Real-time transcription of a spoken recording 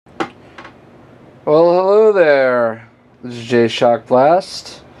Well, hello there. This is Jay Shock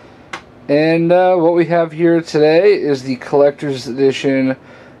Blast, and what we have here today is the collector's edition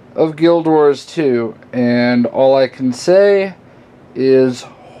of Guild Wars 2, and all I can say is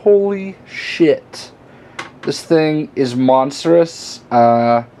holy shit. This thing is monstrous.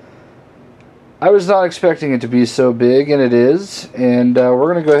 I was not expecting it to be so big, and it is, and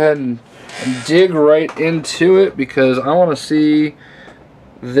we're going to go ahead and dig right into it because I want to see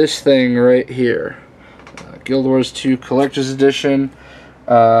this thing right here. Guild Wars 2 Collector's Edition.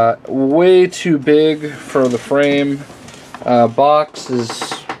 Way too big for the frame. Box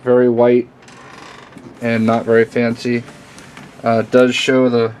is very white and not very fancy. It does show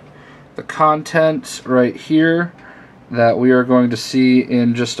the content right here that we are going to see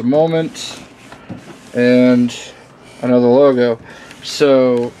in just a moment. And another logo.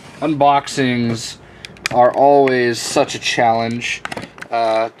 So unboxings are always such a challenge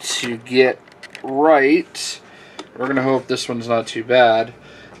to get right. We're gonna hope this one's not too bad.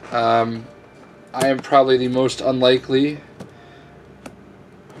 I am probably the most unlikely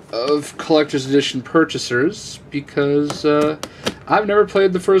of collector's edition purchasers because I've never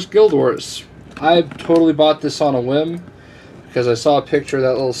played the first Guild Wars. I totally bought this on a whim because I saw a picture of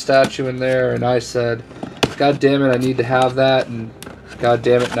that little statue in there and I said, God damn it, I need to have that, and God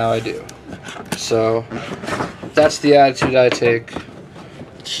damn it, now I do. So that's the attitude I take.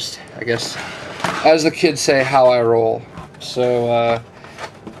 It's just, I guess, as the kids say, how I roll. So,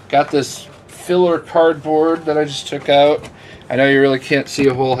 got this filler cardboard that I just took out. I know you really can't see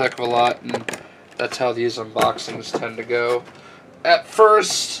a whole heck of a lot, and that's how these unboxings tend to go at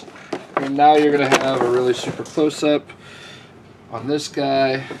first. And now you're going to have a really super close-up on this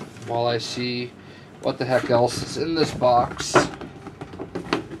guy while I see what the heck else is in this box.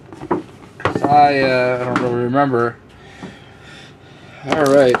 'Cause I don't really remember.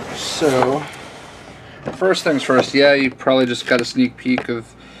 Alright, so first things first, yeah, you probably just got a sneak peek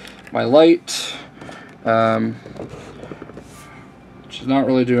of my light, which is not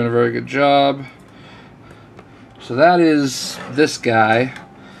really doing a very good job. So that is this guy.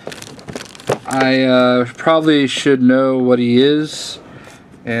 I probably should know what he is,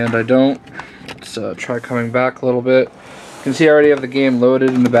 and I don't. Let's try coming back a little bit. You can see I already have the game loaded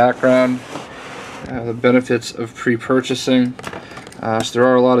in the background. The benefits of pre-purchasing. So there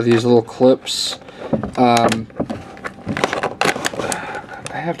are a lot of these little clips. I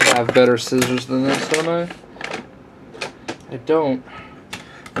have to have better scissors than this, don't I? I don't.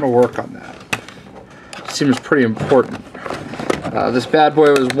 I'm going to work on that. It seems pretty important. This bad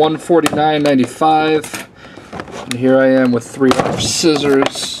boy was $149.95. And here I am with 3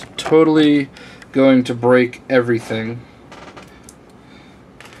 scissors. Totally going to break everything.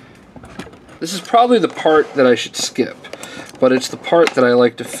 This is probably the part that I should skip. But it's the part that I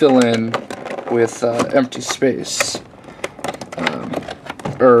like to fill in with empty space,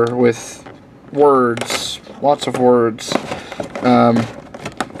 or with words, lots of words.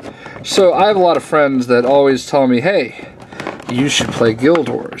 So I have a lot of friends that always tell me, hey, you should play Guild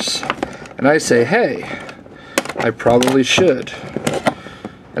Wars. And I say, hey, I probably should.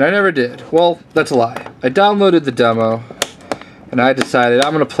 And I never did. Well, that's a lie. I downloaded the demo, and I decided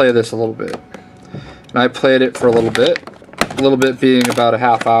I'm going to play this a little bit. And I played it for a little bit. A little bit being about a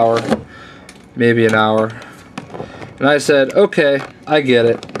half hour, maybe an hour. And I said, okay, I get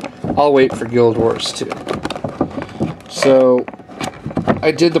it. I'll wait for Guild Wars 2. So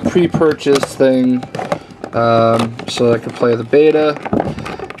I did the pre-purchase thing so I could play the beta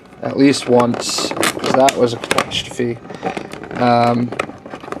at least once, because that was a catastrophe.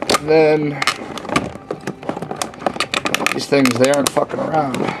 Then these things, they aren't fucking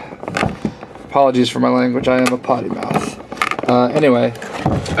around. Apologies for my language, I am a potty mouth. Anyway,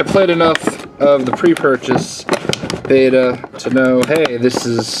 I played enough of the pre-purchase beta to know, hey, this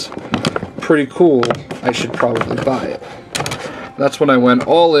is pretty cool, I should probably buy it. That's when I went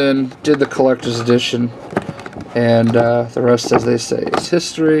all in, did the collector's edition, and the rest, as they say, is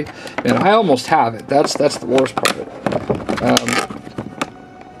history. And I almost have it. That's the worst part of it.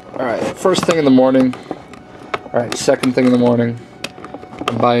 Alright, first thing in the morning. Alright, second thing in the morning.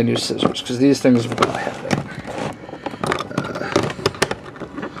 I'm buying new scissors, because these things are about heavy.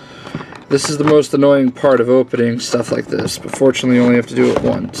 This is the most annoying part of opening stuff like this, but fortunately you only have to do it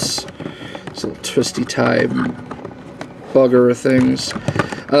once. It's a little twisty tie bugger things.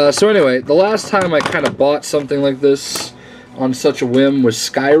 So anyway, the last time I kind of bought something like this on such a whim was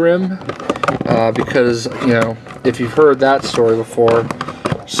Skyrim, because, you know, if you've heard that story before,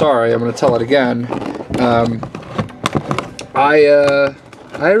 sorry, I'm going to tell it again. I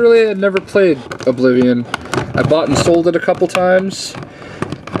really had never played Oblivion. I bought and sold it a couple times,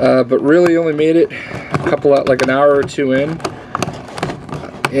 but really only made it like an hour or two in,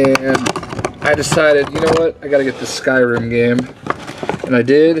 and I decided, you know what, I gotta get this Skyrim game, and I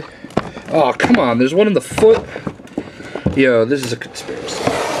did. Oh, come on, there's one in the foot. Yo, this is a conspiracy.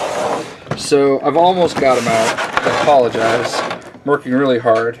 So I've almost got him out. I apologize. I'm working really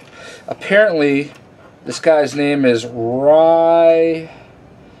hard. Apparently, this guy's name is Rightlock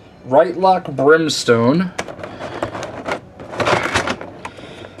Brimstone.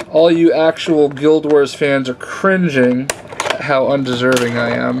 All you actual Guild Wars fans are cringing at how undeserving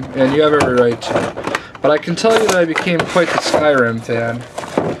I am, and you have every right to. But I can tell you that I became quite the Skyrim fan,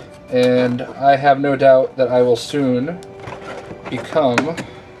 and I have no doubt that I will soon become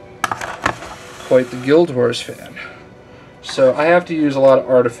quite the Guild Wars fan. So I have to use a lot of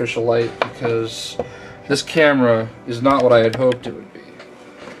artificial light because this camera is not what I had hoped it would be.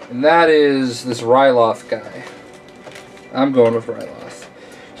 And that is this Ryloth guy. I'm going with Ryloth.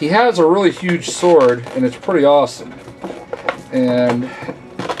 He has a really huge sword, and it's pretty awesome. And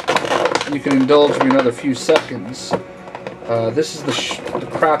you can indulge me another few seconds. This is the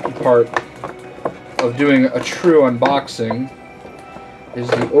crappy part of doing a true unboxing, is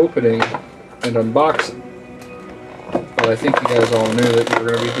the opening and unboxing. But I think you guys all knew that you were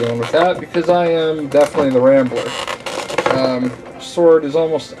going to be dealing with that because I am definitely the Rambler. Sword is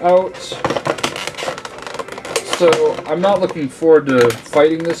almost out. So I'm not looking forward to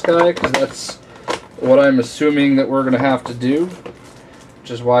fighting this guy because that's what I'm assuming that we're going to have to do.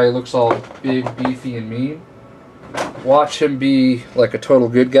 Which is why he looks all big, beefy, and mean. Watch him be like a total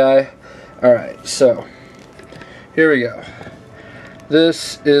good guy. Alright, so here we go.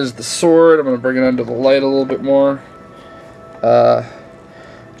 This is the sword. I'm going to bring it under the light a little bit more.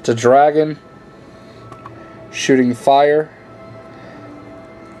 It's a dragon shooting fire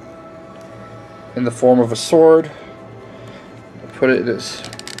in the form of a sword. I'll put it in his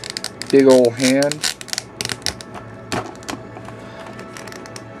big old hand.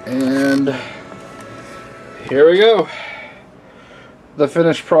 And here we go. The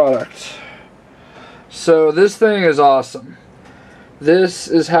finished product. So this thing is awesome. This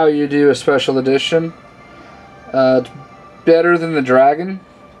is how you do a special edition. It's better than the dragon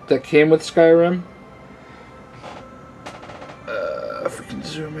that came with Skyrim. If we can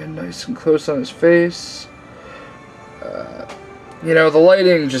zoom in nice and close on his face. You know, the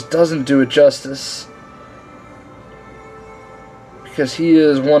lighting just doesn't do it justice. Because he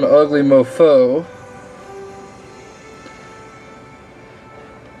is one ugly mofo.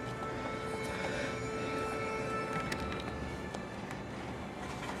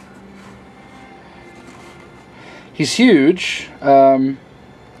 He's huge, you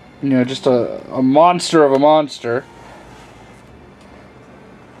know, just a monster of a monster.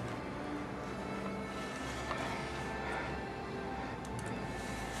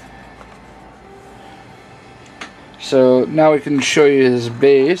 So now we can show you his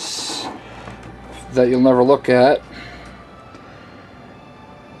base that you'll never look at.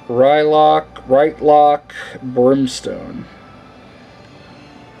 Rightlock Brimstone.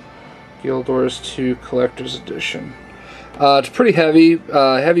 Guild Wars 2 Collector's Edition. It's pretty heavy,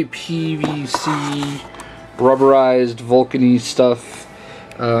 heavy PVC, rubberized, Vulcan-y stuff.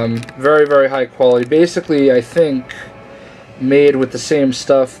 Very, very high quality. Basically, I think, made with the same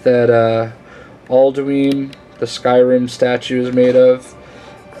stuff that Alduin, the Skyrim statue, is made of.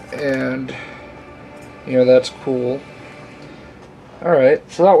 And, you know, that's cool.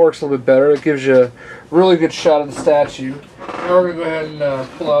 Alright, so that works a little bit better. It gives you a really good shot of the statue. Now we're going to go ahead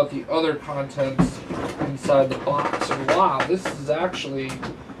and pull out the other contents inside the box. And wow, this is actually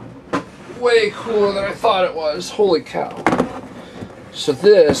way cooler than I thought it was. Holy cow. So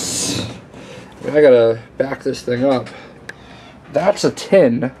this, I gotta back this thing up. That's a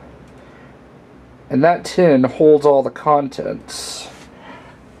tin. And that tin holds all the contents.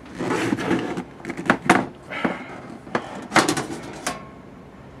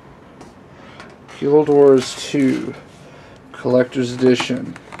 Guild Wars 2 Collector's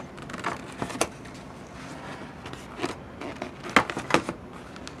Edition.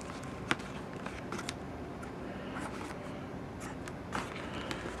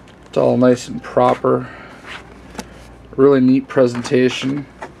 It's all nice and proper. Really neat presentation.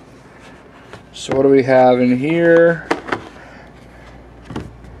 So what do we have in here?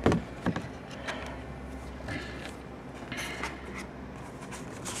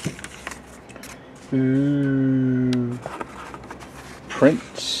 Ooh.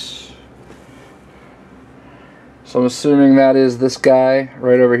 Prints. So I'm assuming that is this guy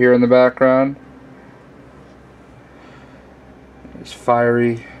right over here in the background. There's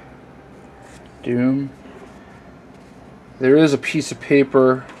Fiery Doom. There is a piece of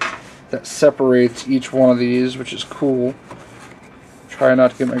paper that separates each one of these, which is cool. Try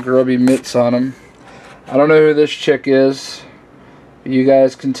not to get my grubby mitts on them. I don't know who this chick is, but you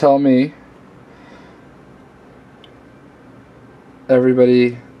guys can tell me.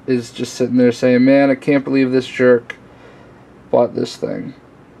 Everybody is just sitting there saying, man, I can't believe this jerk bought this thing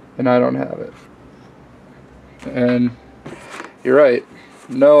and I don't have it. And you're right.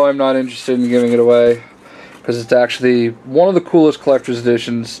 No, I'm not interested in giving it away, because it's actually one of the coolest collector's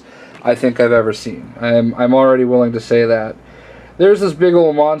editions I think I've ever seen. I'm already willing to say that. There's this big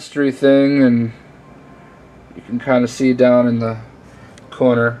old monstery thing, and you can kind of see down in the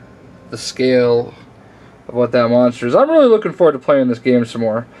corner the scale of what that monster is. I'm really looking forward to playing this game some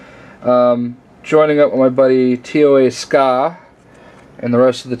more. Joining up with my buddy TOA Ska and the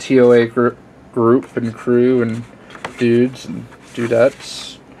rest of the TOA group and crew and dudes and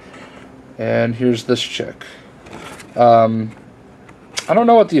dudettes. And here's this chick. I don't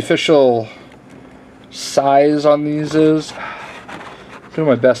know what the official size on these is. I'm doing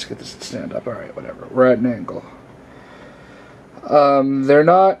my best to get this to stand up. Alright, whatever. We're at an angle. They're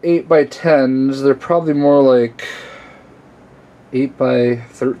not 8x10s. They're probably more like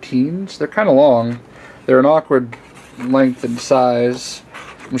 8x13s. They're kind of long. They're an awkward length and size.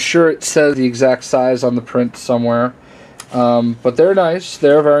 I'm sure it says the exact size on the print somewhere. But they're nice.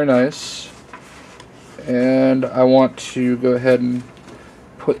 They're very nice. And I want to go ahead and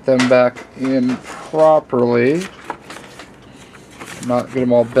put them back in properly. Not get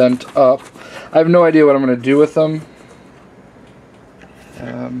them all bent up. I have no idea what I'm going to do with them.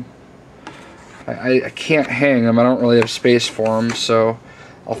 I can't hang them. I don't really have space for them, so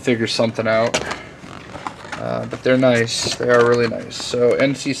I'll figure something out. But they're nice. They are really nice. So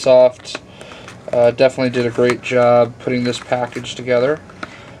NCSoft definitely did a great job putting this package together.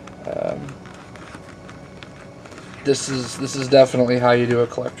 This is definitely how you do a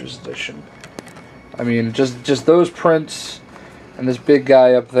collector's edition. I mean, just those prints and this big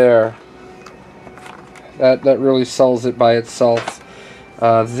guy up there. That really sells it by itself.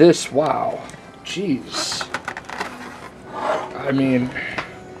 This, wow, jeez. I mean,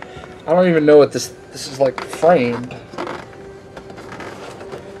 I don't even know what this is like framed.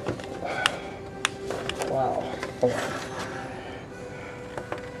 Wow. Hold on.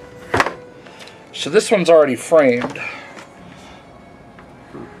 So this one's already framed.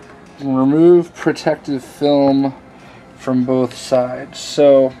 Remove protective film from both sides.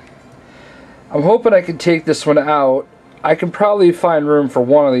 So I'm hoping I can take this one out. I can probably find room for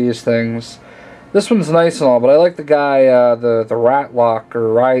one of these things. This one's nice and all, but I like the guy, the Ratlock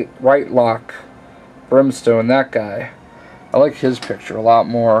or Right Lock Brimstone, that guy. I like his picture a lot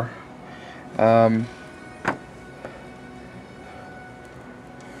more. Has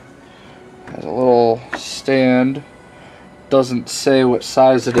a little stand. Doesn't say what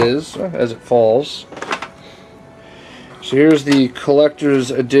size it is as it falls. So here's the collector's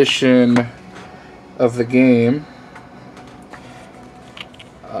edition of the game,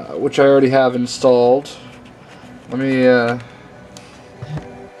 which I already have installed. Let me,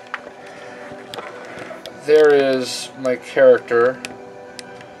 there is my character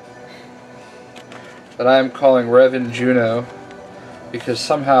that I am calling Revan Juno, because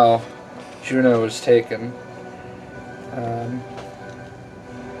somehow Juno was taken.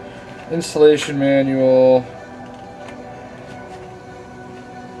 Installation manual,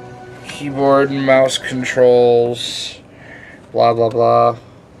 keyboard and mouse controls, blah blah blah.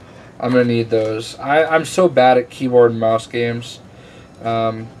 I'm gonna need those. I'm so bad at keyboard and mouse games.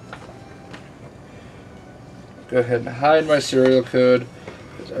 Go ahead and hide my serial code,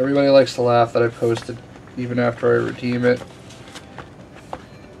 because everybody likes to laugh that I posted even after I redeem it.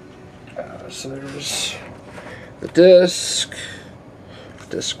 So there's the disc,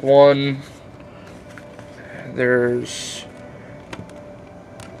 disc 1. There's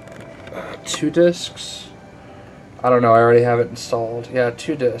 2 discs. I don't know, I already have it installed. Yeah,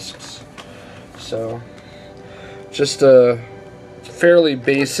 2 discs. So just a fairly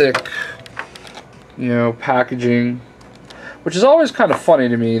basic, you know, packaging, which is always kind of funny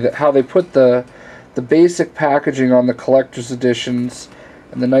to me, that how they put the basic packaging on the collector's editions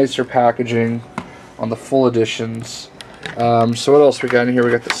and the nicer packaging on the full editions. So what else we got in here?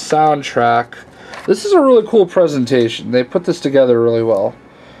 We got the soundtrack. This is a really cool presentation. They put this together really well.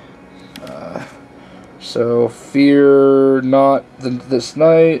 So Fear Not This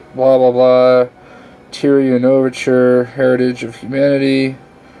Night, blah blah blah, Tyrion Overture, Heritage of Humanity,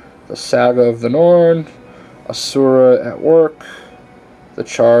 The Saga of the Norn, Asura at Work, The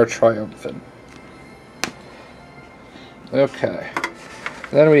Char Triumphant. Okay.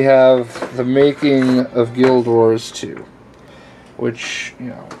 Then we have The Making of Guild Wars 2. which, you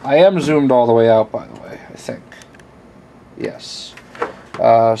know, I am zoomed all the way out, by the way, I think. Yes.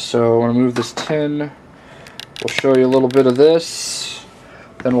 So I'm going to move this tin. We'll show you a little bit of this.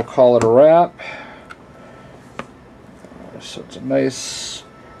 Then we'll call it a wrap. So it's a nice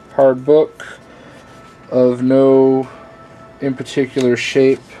hard book of no in particular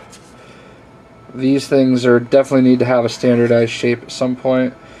shape. These things are definitely need to have a standardized shape at some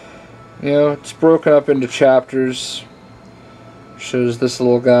point. You know, it's broken up into chapters. Shows this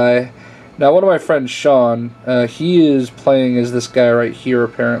little guy. Now, one of my friends, Sean, he is playing as this guy right here,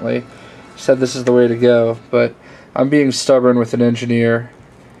 apparently. He said this is the way to go, but I'm being stubborn with an engineer.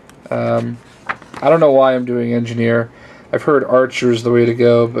 I don't know why I'm doing engineer. I've heard archer is the way to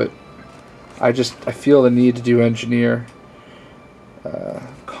go, but I feel the need to do engineer.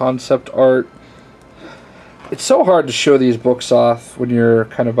 Concept art. It's so hard to show these books off when you're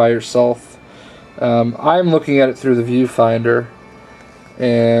kind of by yourself. I'm looking at it through the viewfinder,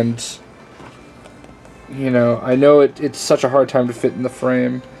 and you know, I know it's such a hard time to fit in the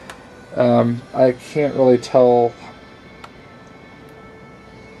frame. I can't really tell,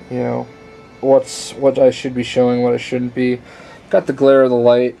 you know, what I should be showing, what I shouldn't be. Got the glare of the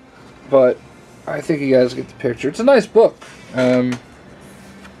light, but I think you guys get the picture. It's a nice book. You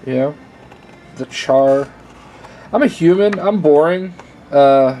know, the char. I'm a human. I'm boring.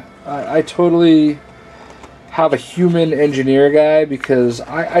 I totally have a human engineer guy because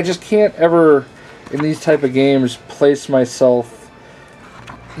I just can't ever, in these type of games, place myself,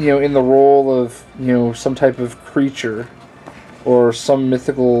 you know, in the role of, you know, some type of creature or some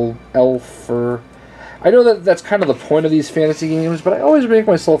mythical elf. Or I know that that's kind of the point of these fantasy games, but I always make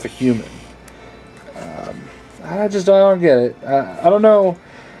myself a human. I don't get it. I don't know.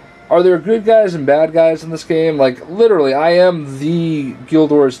 Are there good guys and bad guys in this game? Like, literally, I am the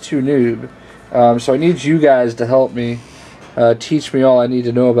Guild Wars 2 noob. So I need you guys to help me. Teach me all I need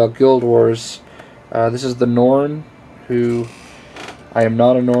to know about Guild Wars. This is the Norn, who... I am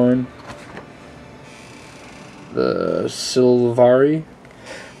not a Norn. The Sylvari.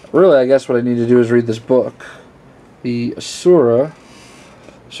 Really, I guess what I need to do is read this book. The Asura.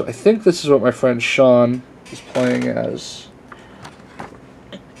 So I think this is what my friend Sean is playing as.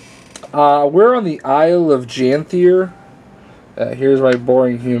 We're on the Isle of Janthier. Here's my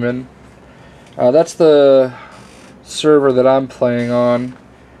boring human. That's the server that I'm playing on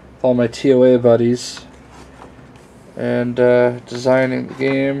with all my TOA buddies. And designing the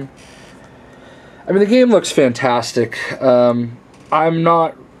game. I mean, the game looks fantastic. I'm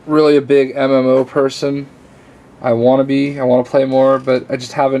not really a big MMO person. I want to be. I want to play more, but I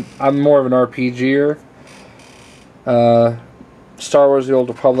just haven't. I'm more of an RPGer. Star Wars The Old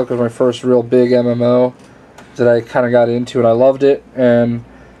Republic was my first real big MMO that I kind of got into, and I loved it, and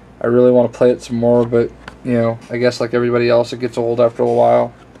I really want to play it some more, but, you know, I guess like everybody else, it gets old after a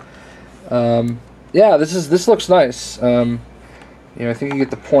while. Yeah, this looks nice. You know, I think you get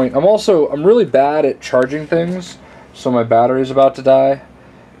the point. I'm really bad at charging things, so my battery's about to die.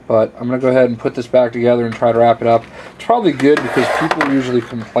 But I'm going to go ahead and put this back together and try to wrap it up. It's probably good because people usually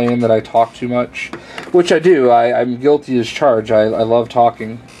complain that I talk too much, which I do. I'm guilty as charged. I love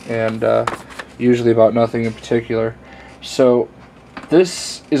talking, and usually about nothing in particular. So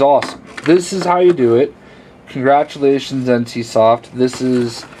this is awesome. This is how you do it. Congratulations, NCSoft. This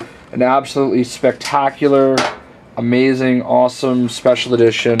is an absolutely spectacular, amazing, awesome special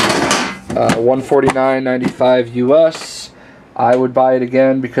edition. $149.95 US. I would buy it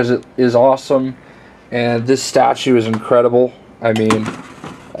again because it is awesome, and this statue is incredible. I mean,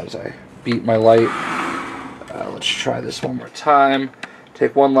 as I beat my light, let's try this one more time.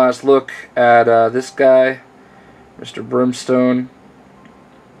 Take one last look at this guy, Mr. Brimstone.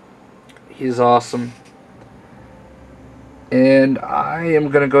 He's awesome. And I am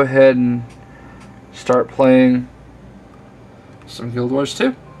going to go ahead and start playing some Guild Wars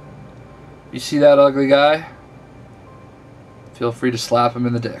 2. You see that ugly guy? Feel free to slap him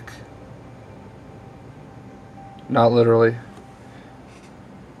in the dick. Not literally.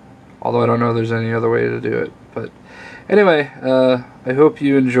 Although I don't know there's any other way to do it. But anyway, I hope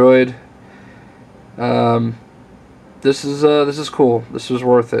you enjoyed. This is cool. This was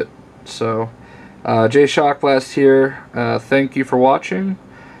worth it. So, Jay Shockblast here. Thank you for watching.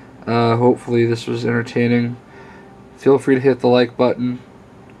 Hopefully this was entertaining. Feel free to hit the like button.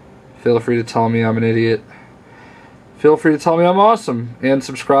 Feel free to tell me I'm an idiot. Feel free to tell me I'm awesome, and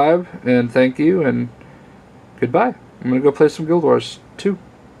subscribe, and thank you, and goodbye. I'm going to go play some Guild Wars 2.